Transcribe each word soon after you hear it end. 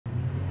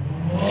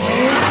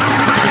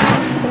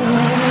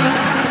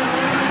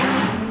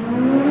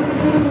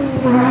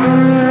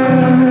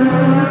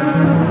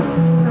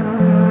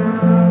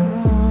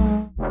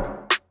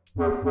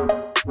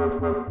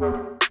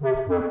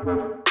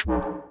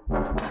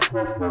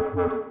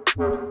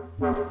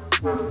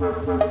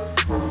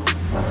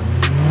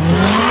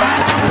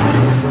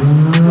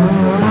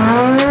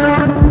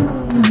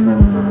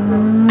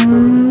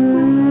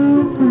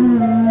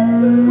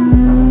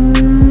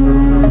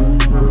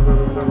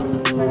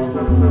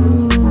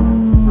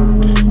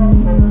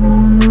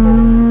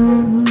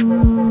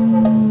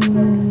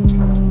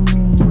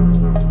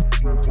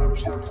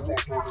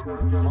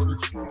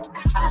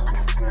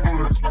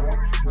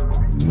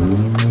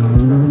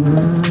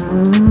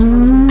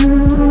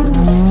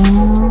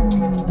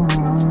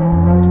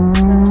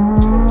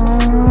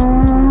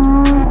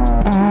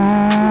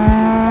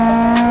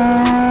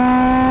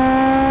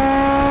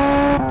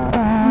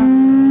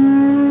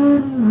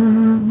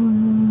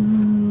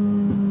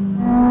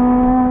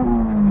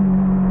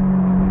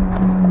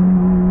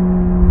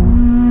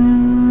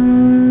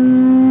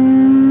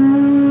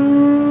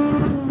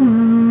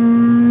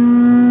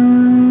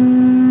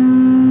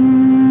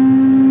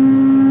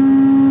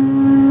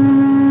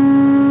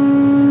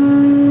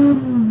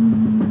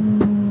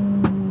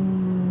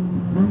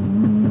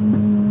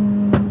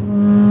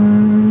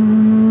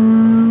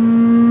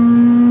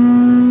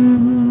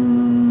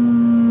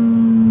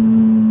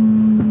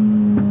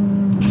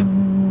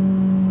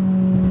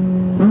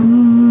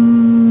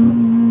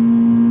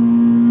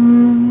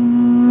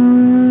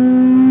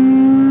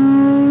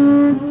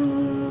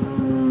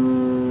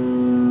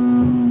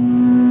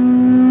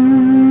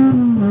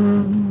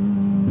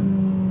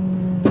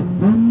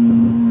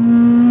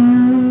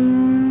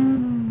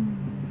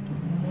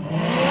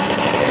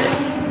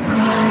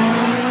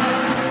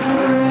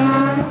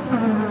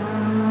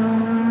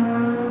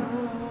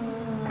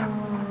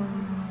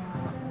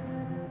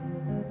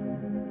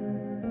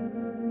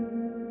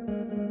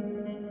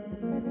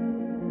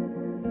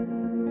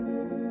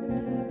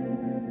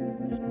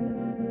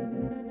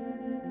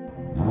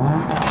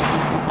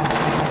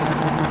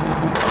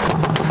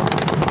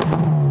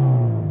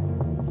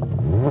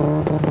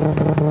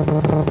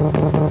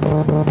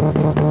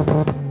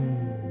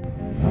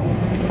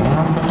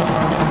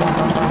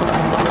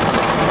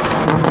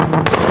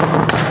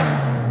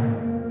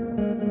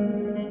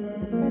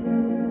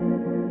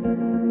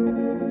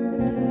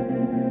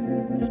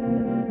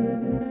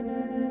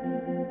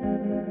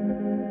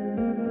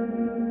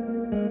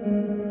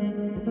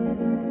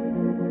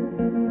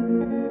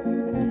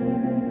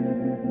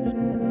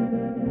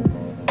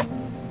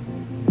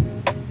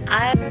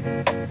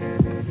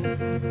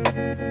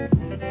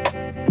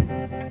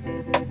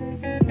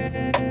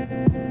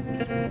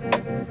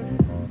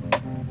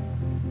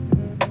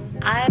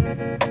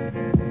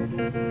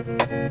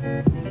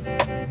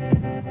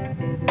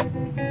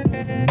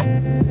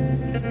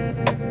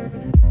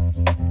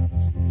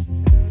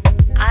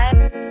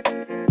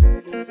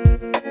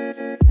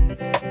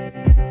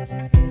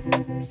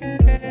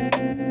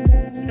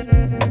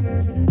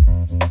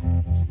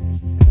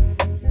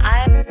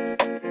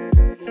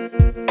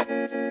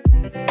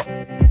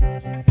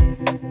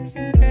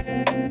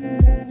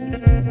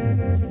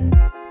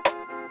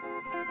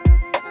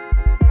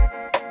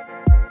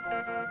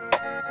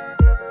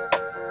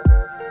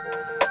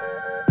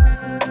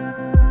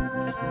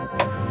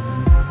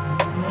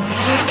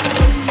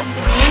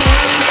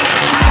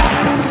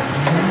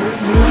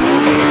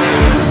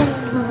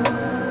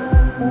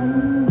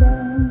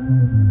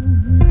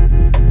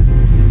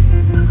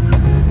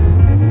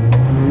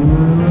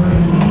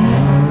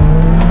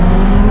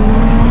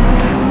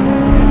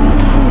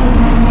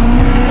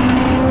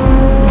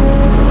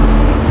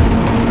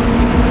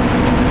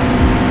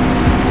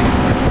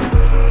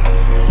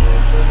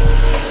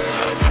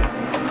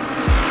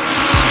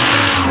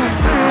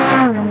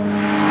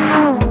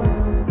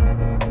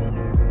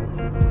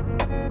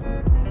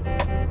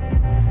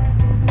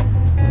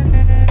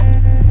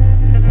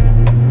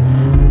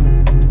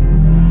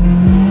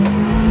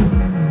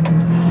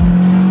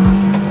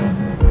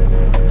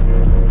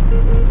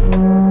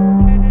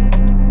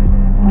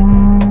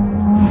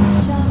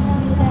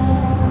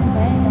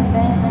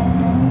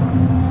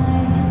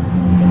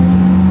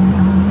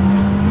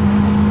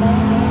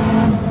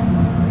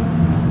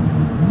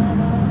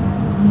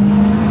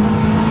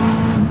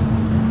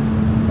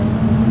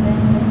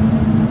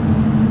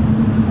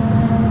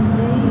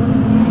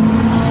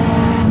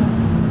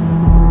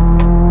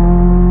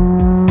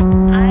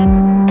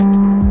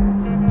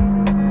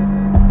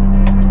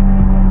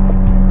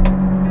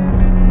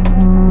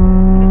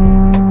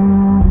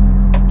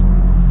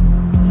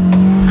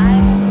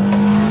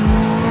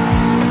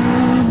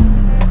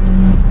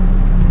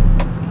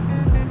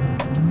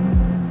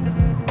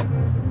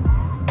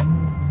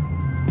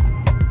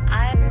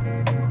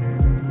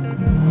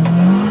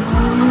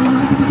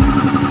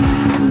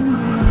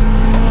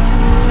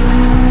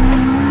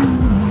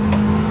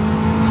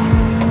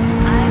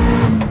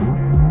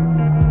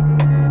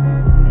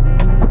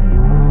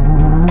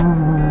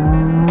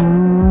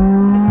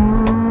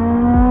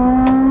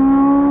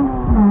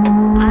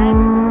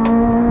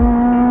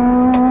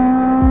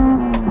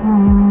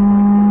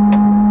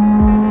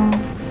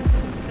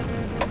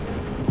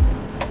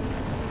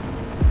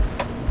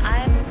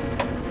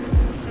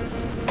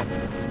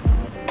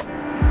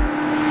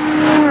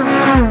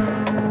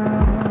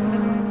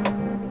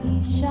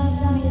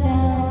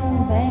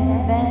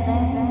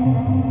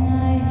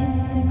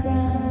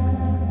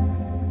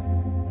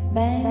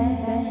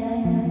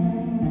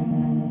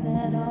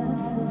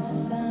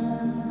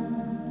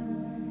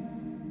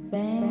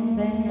Bang,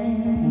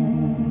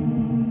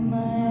 bang,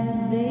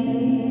 my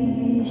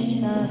baby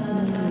shot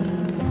me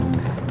down.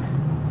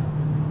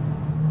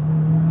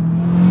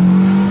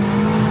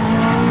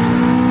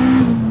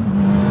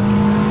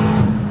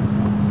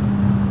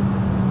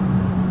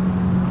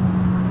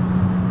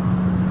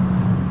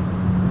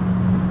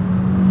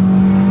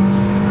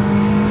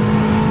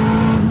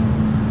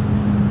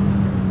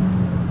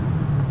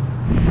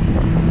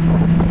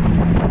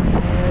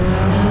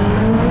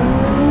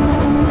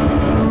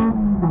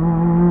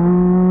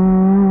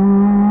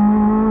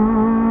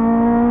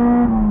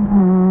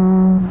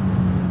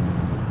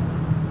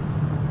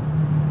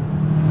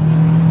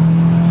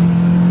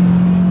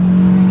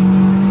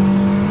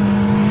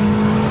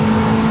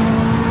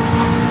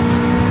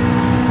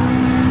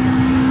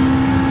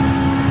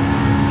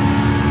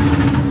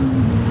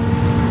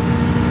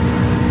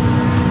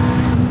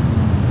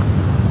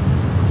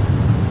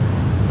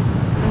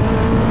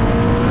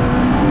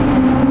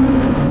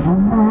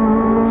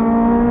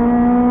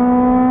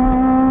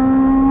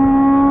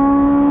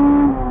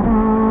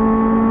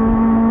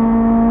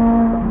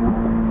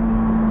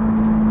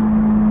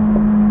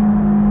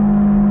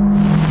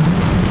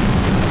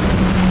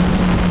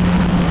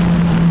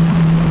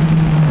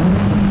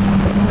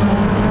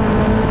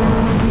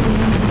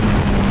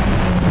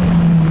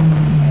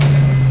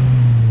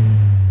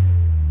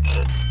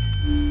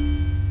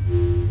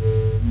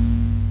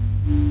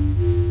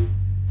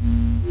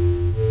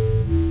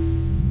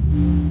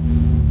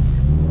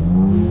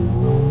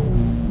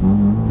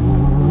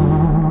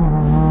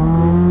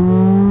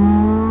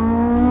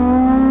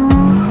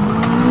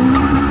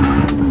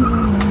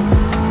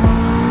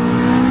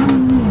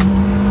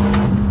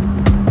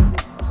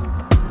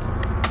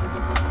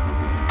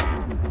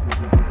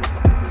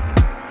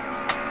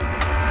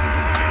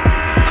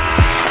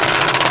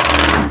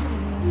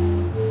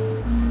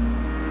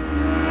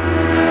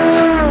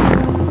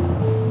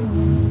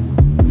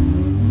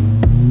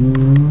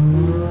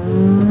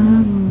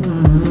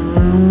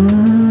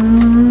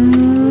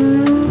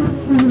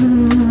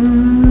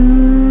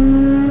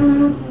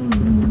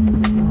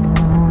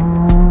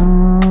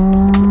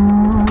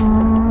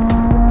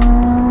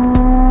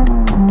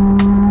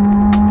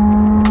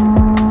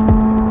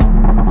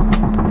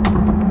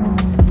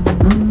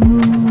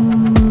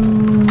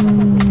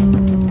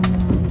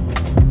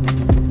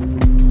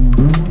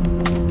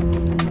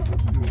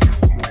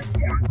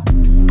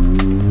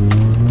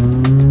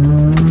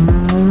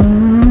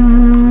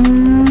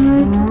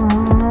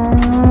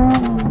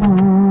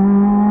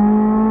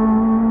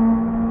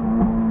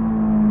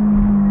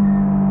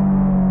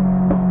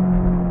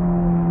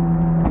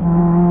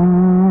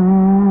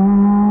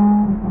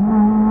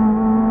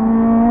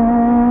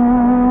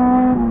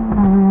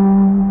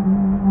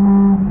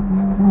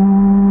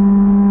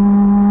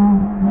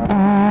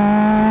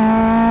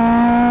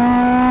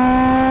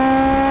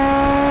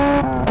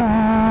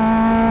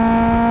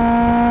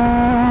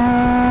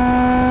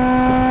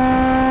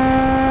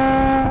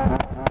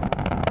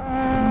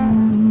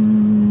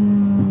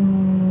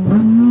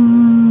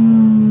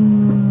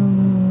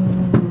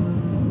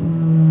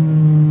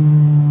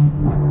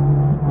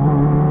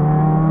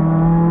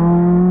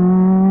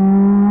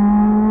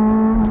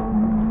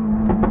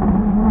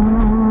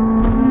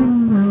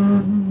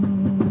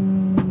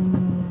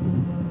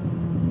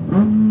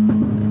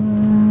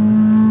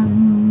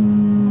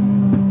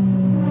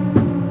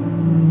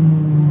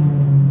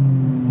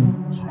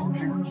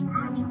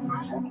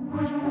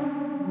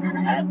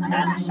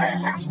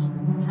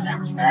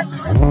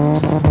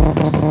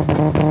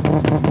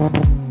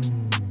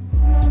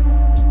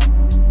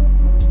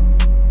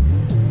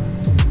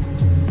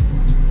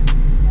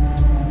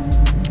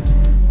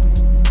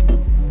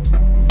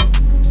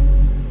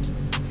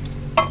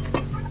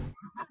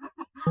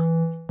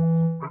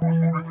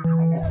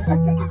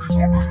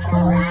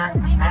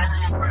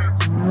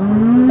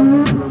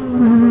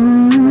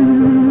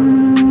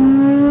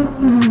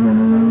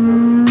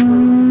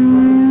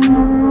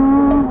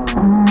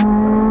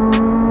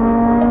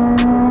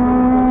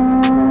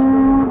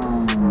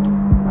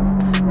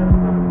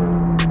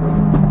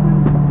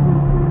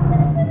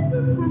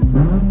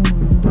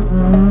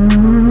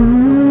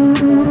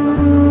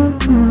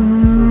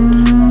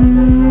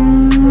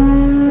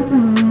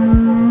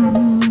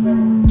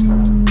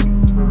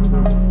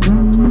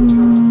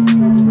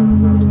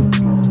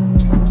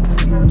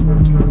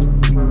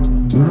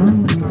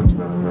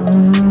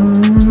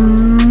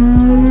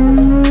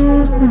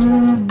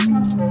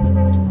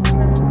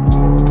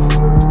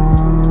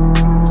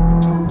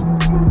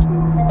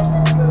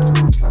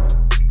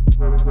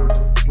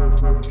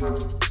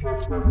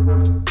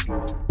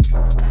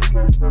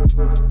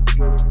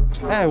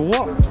 Hey,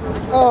 what?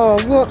 Oh,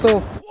 what the?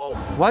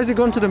 Why has it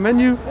gone to the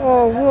menu?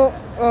 Oh,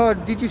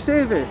 what? Did you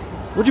save it?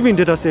 What do you mean,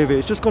 did I save it?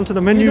 It's just gone to the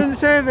You menu. didn't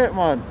save it,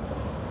 man.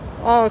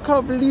 Oh, I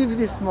can't believe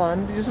this,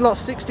 man. You just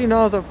lost 16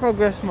 hours of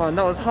progress, man.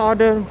 That was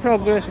hard-earned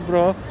progress,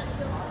 bro.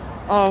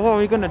 Oh, what are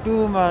we gonna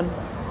do, man?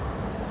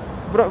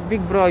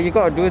 Big bro, you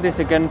gotta do this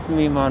again for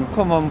me, man.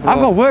 Come on, bro. I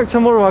got work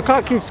tomorrow. I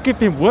can't keep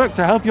skipping work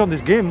to help you on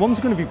this game. Mum's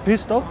gonna be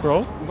pissed off,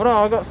 bro. Bro,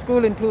 I got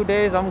school in 2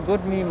 days. I'm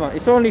good, me, man.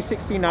 It's only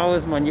 16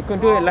 hours, man. You can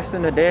do it less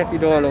than a day if you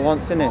do all at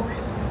once, innit?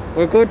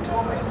 We're good.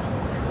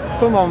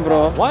 Come on,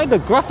 bro. Why are the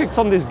graphics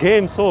on this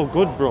game so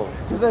good, bro?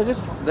 Because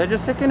they're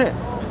just sick in it.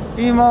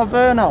 BEMAR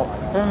Burnout,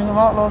 Birmingham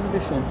Outlaws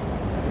Edition.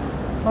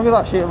 Look at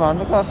that shit, man.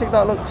 Look how sick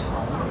that looks.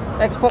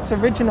 Xbox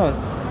original.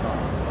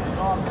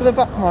 Look at the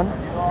back, man.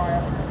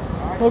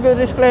 Look at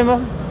the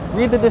disclaimer.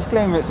 Read the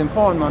disclaimer, it's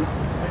important, man.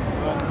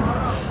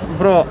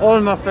 Bro, all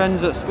my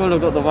friends at school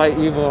have got the white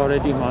Evo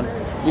already, man.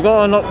 You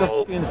gotta unlock the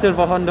fucking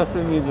silver Honda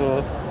for me,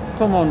 bro.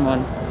 Come on,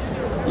 man.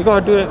 You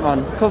gotta do it,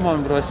 man. Come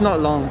on, bro. It's not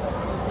long.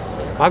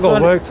 I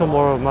got work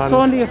tomorrow, man. It's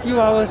only a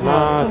few hours, man.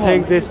 Nah, Come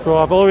take on. this, bro.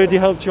 I've already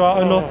helped you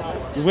out enough.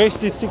 You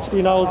wasted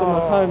 16 hours of my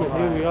time, and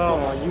here we are,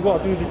 man. You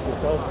gotta do this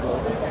yourself, bro.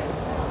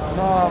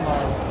 Nah,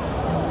 man.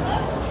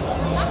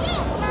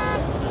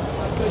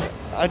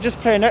 I just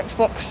playing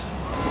Xbox.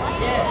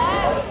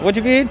 What do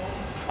you mean?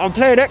 I'm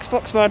playing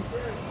Xbox, man.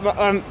 But,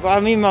 I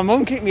mean, my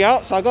mum kicked me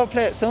out, so I gotta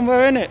play it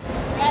somewhere, innit?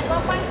 Yeah, go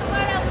find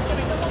somewhere else.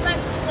 Go back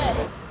to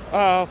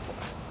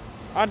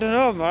the I don't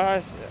know,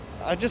 man.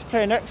 I just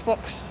playing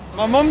Xbox.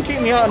 My mum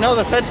kicked me out, and now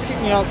the feds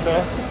kicked me out,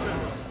 bro.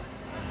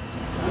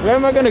 Where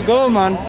am I gonna go, man?